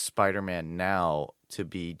queuing Spider-Man now to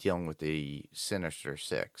be dealing with the Sinister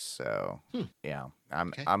Six. So, yeah,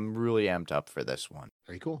 I'm really amped up for this one.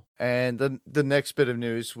 Very cool. And the next bit of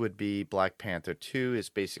news would be Black Panther 2 is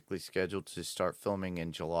basically scheduled to start filming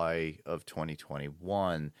in July of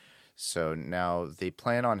 2021. So now they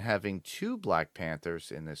plan on having 2 Black Panthers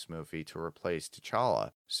in this movie to replace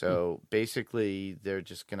T'Challa. So basically, they're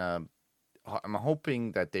just going to... I'm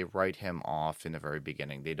hoping that they write him off in the very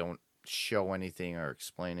beginning. They don't show anything or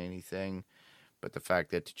explain anything. But the fact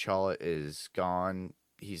that T'Challa is gone,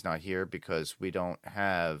 he's not here because we don't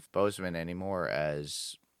have Boseman anymore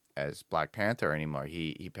as Black Panther anymore.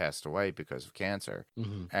 He passed away because of cancer.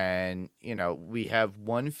 Mm-hmm. And, we have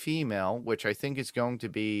one female, which I think is going to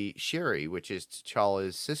be Shuri, which is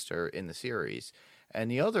T'Challa's sister in the series. And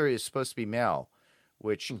the other is supposed to be male,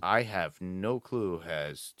 which I have no clue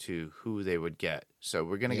as to who they would get. So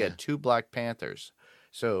we're going to get 2 Black Panthers.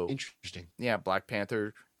 So Interesting. yeah, Black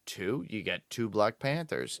Panther 2, you get 2 Black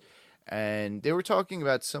Panthers. And they were talking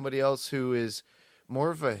about somebody else who is more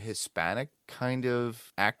of a Hispanic kind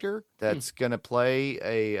of actor that's going to play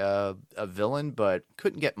a villain, but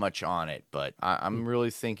couldn't get much on it. But I'm really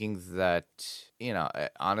thinking that,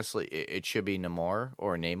 honestly, it should be Namor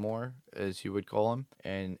or Namor, as you would call him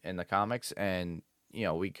in the comics. And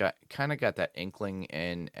we got that inkling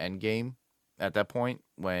in Endgame at that point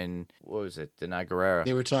when, what was it, Denai Guerrera?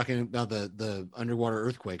 They were talking about the underwater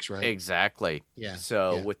earthquakes, right? Exactly. Yeah.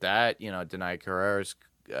 So yeah. with that, Denai Guerrera's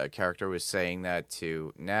character was saying that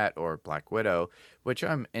to Nat or Black Widow, which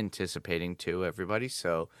I'm anticipating to everybody.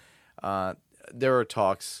 So there are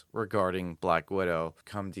talks regarding Black Widow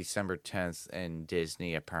come December 10th in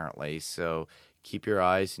Disney, apparently. So keep your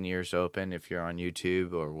eyes and ears open if you're on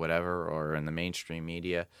YouTube or whatever, or in the mainstream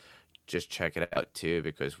media. Just check it out too,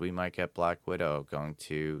 because we might get Black Widow going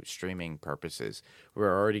to streaming purposes.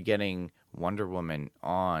 We're already getting Wonder Woman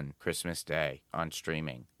on Christmas Day on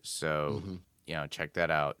streaming. So, check that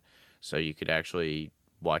out. So you could actually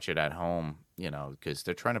watch it at home, because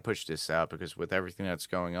they're trying to push this out, because with everything that's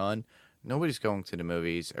going on, nobody's going to the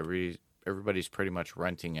movies. Everybody's pretty much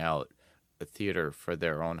renting out a theater for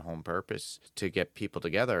their own home purpose to get people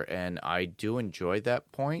together. And I do enjoy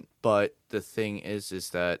that point. But the thing is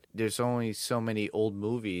that there's only so many old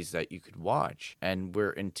movies that you could watch. And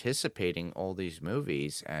we're anticipating all these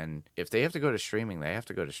movies. And if they have to go to streaming, they have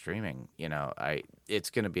to go to streaming. It's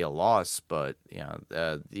going to be a loss. But,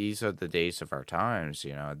 these are the days of our times.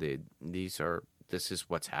 This is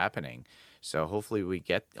what's happening. So hopefully we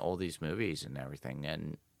get all these movies and everything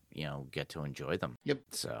and, get to enjoy them. Yep.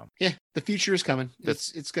 So yeah, the future is coming.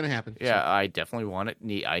 It's going to happen. Yeah, I definitely want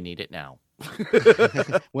it. I need it now.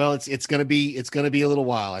 Well, it's going to be a little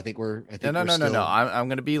while. I think we're No. I'm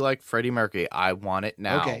going to be like Freddie Mercury. I want it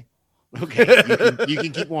now. Okay. You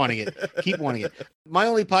can keep wanting it. Keep wanting it. My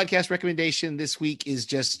only podcast recommendation this week is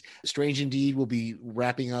just Strange Indeed will be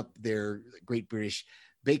wrapping up their Great British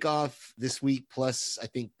Bake Off this week. Plus, I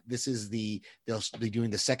think this is they'll be doing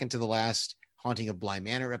the second to the last Haunting of Bly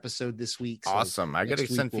Manor episode this week. So awesome. I got to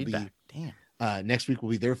send feedback. Damn. Next week will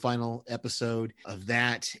be their final episode of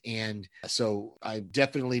that. And so I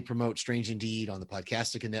definitely promote Strange Indeed on the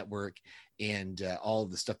Podcastica Network and all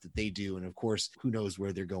of the stuff that they do. And of course, who knows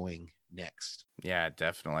where they're going next. Yeah,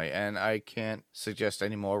 definitely. And I can't suggest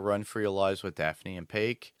any more. Run for Your Lives with Daphne and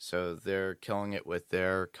Paik. So they're killing it with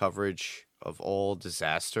their coverage of all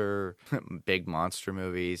disaster, big monster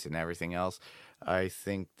movies and everything else. I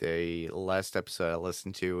think the last episode I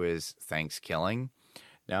listened to is Thanksgiving.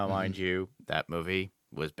 Now, mind you, that movie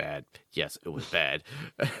was bad. Yes, it was bad.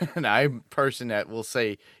 And I'm a person that will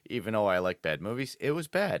say, even though I like bad movies, it was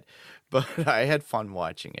bad. But I had fun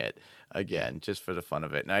watching it again, just for the fun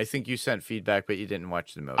of it. And I think you sent feedback, but you didn't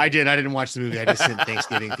watch the movie. I did. I didn't watch the movie. I just sent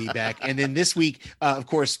Thanksgiving feedback. And then this week, of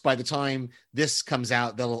course, by the time this comes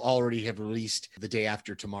out, they'll already have released The Day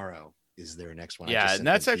After Tomorrow is their next one. Yeah, and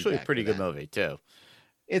that's actually a pretty good movie, too.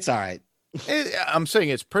 It's all right. I'm saying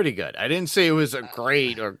it's pretty good. I didn't say it was a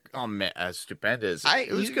great or as stupendous.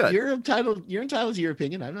 It was good. You're entitled to your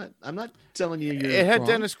opinion. I'm not telling you. It had wrong.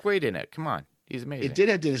 Dennis Quaid in it. Come on, he's amazing. It did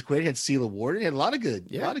have Dennis Quaid. It had Celia Ward. It had a lot of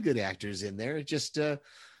good actors in there. It just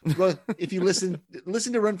well, if you listen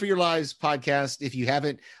to Run for Your Lives podcast, if you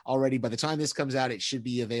haven't already, by the time this comes out, it should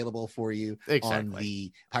be available for you on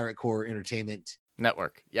the Pirate Core Entertainment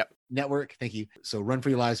Network. Yep. Network. Thank you. So Run for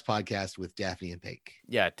Your Lives podcast with Daphne and Paik.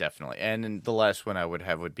 Yeah, definitely. And then the last one I would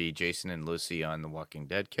have would be Jason and Lucy on the Walking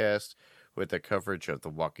Dead cast with the coverage of The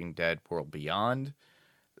Walking Dead World Beyond.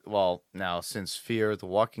 Well, now since Fear the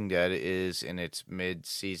Walking Dead is in its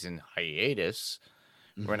mid-season hiatus,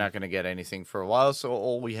 we're not going to get anything for a while. So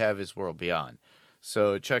all we have is World Beyond.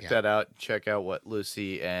 So check that out. Check out what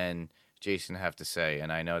Lucy and Jason have to say.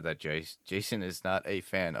 And I know that Jason is not a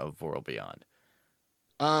fan of World Beyond.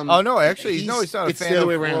 No, actually, he's not a fan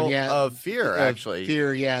of Fear. Actually,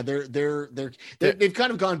 Fear, yeah, they've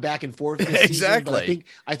kind of gone back and forth. This exactly. Season,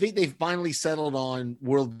 I think they've finally settled on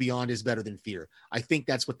World Beyond is better than Fear. I think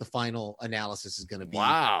that's what the final analysis is going to be.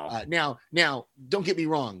 Wow. Now, don't get me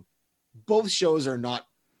wrong, both shows are not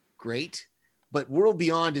great, but World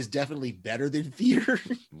Beyond is definitely better than Fear.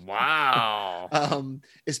 Wow.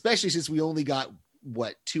 Especially since we only got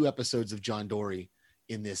 2 episodes of John Dory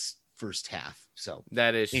in this first half. So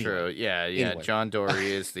that is true. Yeah. Anyway. John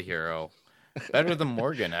Dory is the hero. Better than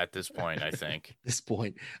Morgan at this point, I think.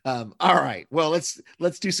 All right. Well, let's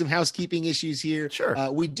do some housekeeping issues here.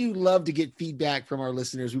 Sure. We do love to get feedback from our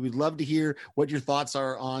listeners. We would love to hear what your thoughts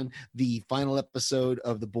are on the final episode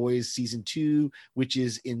of The Boys season 2, which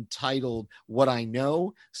is entitled What I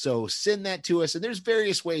Know. So send that to us. And there's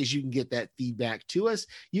various ways you can get that feedback to us.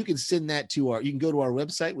 You can send that you can go to our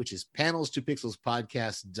website, which is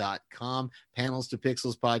panels2pixelspodcast.com. Panels to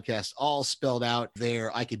Pixels podcast, all spelled out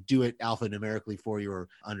there. I could do it alphanumerically for you or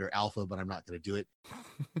under alpha, but I'm not going to do it.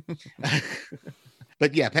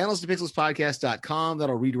 But yeah, panels2pixelspodcast.com.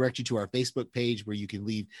 That'll redirect you to our Facebook page where you can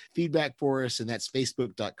leave feedback for us. And that's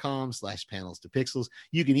facebook.com/panels2pixels.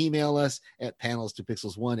 You can email us at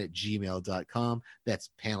panels2pixels1@gmail.com. That's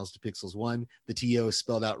panels2pixels1. The TO is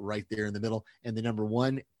spelled out right there in the middle and the number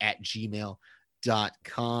 1 @gmail.com.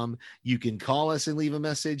 You can call us and leave a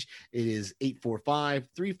message. It is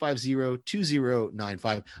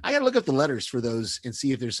 845-350-2095. I gotta look up the letters for those and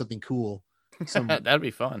see if there's something cool. That'd be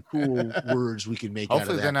fun. Cool words we can make. Hopefully out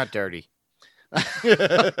of that. They're not dirty.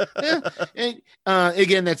 And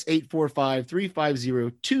again, that's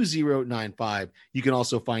 845-350-2095. You can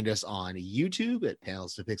also find us on YouTube at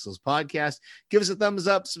Panels to Pixels Podcast. Give us a thumbs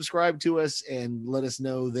up, subscribe to us, and let us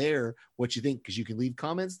know there what you think, because you can leave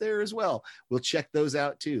comments there as well. We'll check those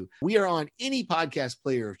out too. We are on any podcast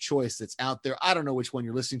player of choice that's out there. I don't know which one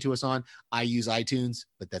you're listening to us on. I use iTunes,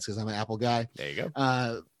 but that's because I'm an Apple guy. There you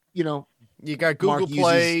go. You know, you got Google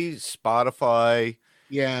Play, Spotify.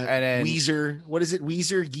 Yeah. And then Weezer. What is it?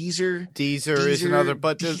 Geezer? Deezer is another,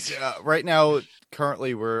 but Deezer. right now,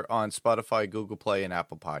 currently, we're on Spotify, Google Play, and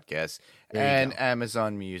Apple Podcasts, There you and go.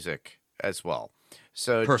 Amazon Music as well.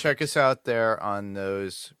 So Perfect. check us out there on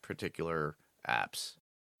those particular apps.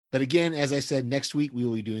 But again, as I said, next week we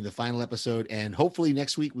will be doing the final episode, and hopefully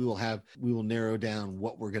next week we will narrow down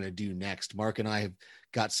what we're going to do next. Mark and I have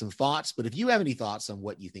got some thoughts, but if you have any thoughts on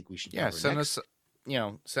what you think we should cover Send next, us,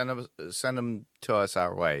 send them to us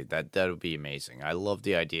our way. That would be amazing. I love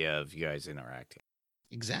the idea of you guys interacting.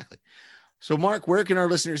 exactly. So, Mark, where can our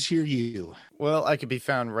listeners hear you? Well, I could be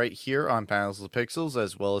found right here on Panels of Pixels,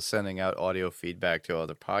 as well as sending out audio feedback to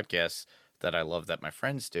other podcasts that I love that my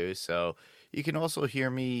friends do. So you can also hear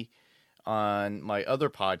me on my other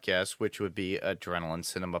podcast, which would be Adrenaline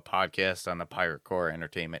Cinema Podcast on the Pirate Core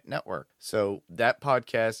Entertainment Network. So that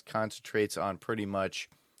podcast concentrates on pretty much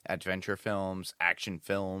adventure films, action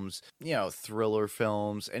films, thriller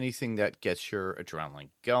films, anything that gets your adrenaline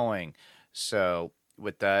going. So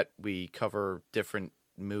with that, we cover different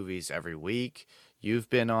movies every week. You've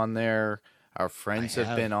been on there. Our friends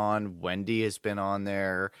have been on. Wendy has been on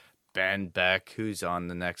there. Ben Beck, who's on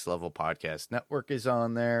the Next Level Podcast Network, is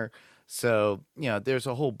on there. So, there's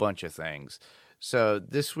a whole bunch of things. So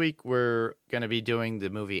this week we're going to be doing the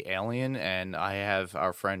movie Alien, and I have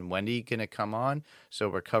our friend Wendy going to come on. So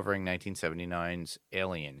we're covering 1979's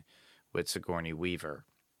Alien with Sigourney Weaver.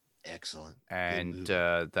 Excellent. And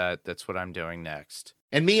that's what I'm doing next.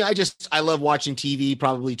 And me, I love watching TV,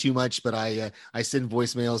 probably too much, but I send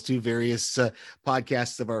voicemails to various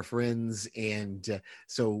podcasts of our friends, and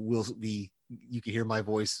so you can hear my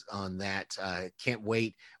voice on that. Can't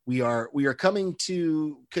wait. We are coming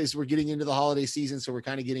to, because we're getting into the holiday season, so we're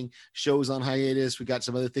kind of getting shows on hiatus. We got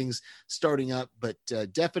some other things starting up, but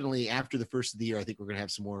definitely after the first of the year, I think we're going to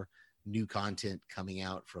have some more new content coming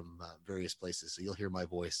out from various places. So you'll hear my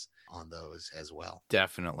voice on those as well.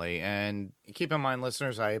 Definitely. And keep in mind,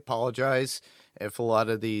 listeners, I apologize if a lot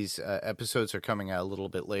of these episodes are coming out a little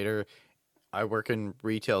bit later. I work in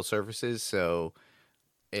retail services, so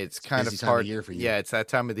it's kind of hard. Year for you. Yeah, it's that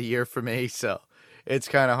time of the year for me. So it's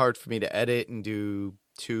kind of hard for me to edit and do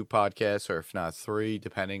 2 podcasts, or if not 3,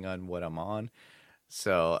 depending on what I'm on.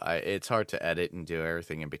 So it's hard to edit and do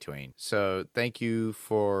everything in between. So thank you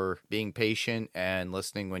for being patient and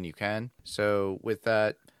listening when you can. So with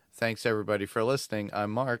that, thanks everybody for listening.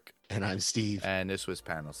 I'm Mark. And I'm Steve. And this was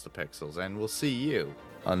Panels to Pixels. And we'll see you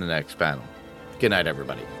on the next panel. Good night,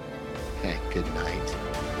 everybody. Okay, good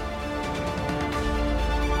night.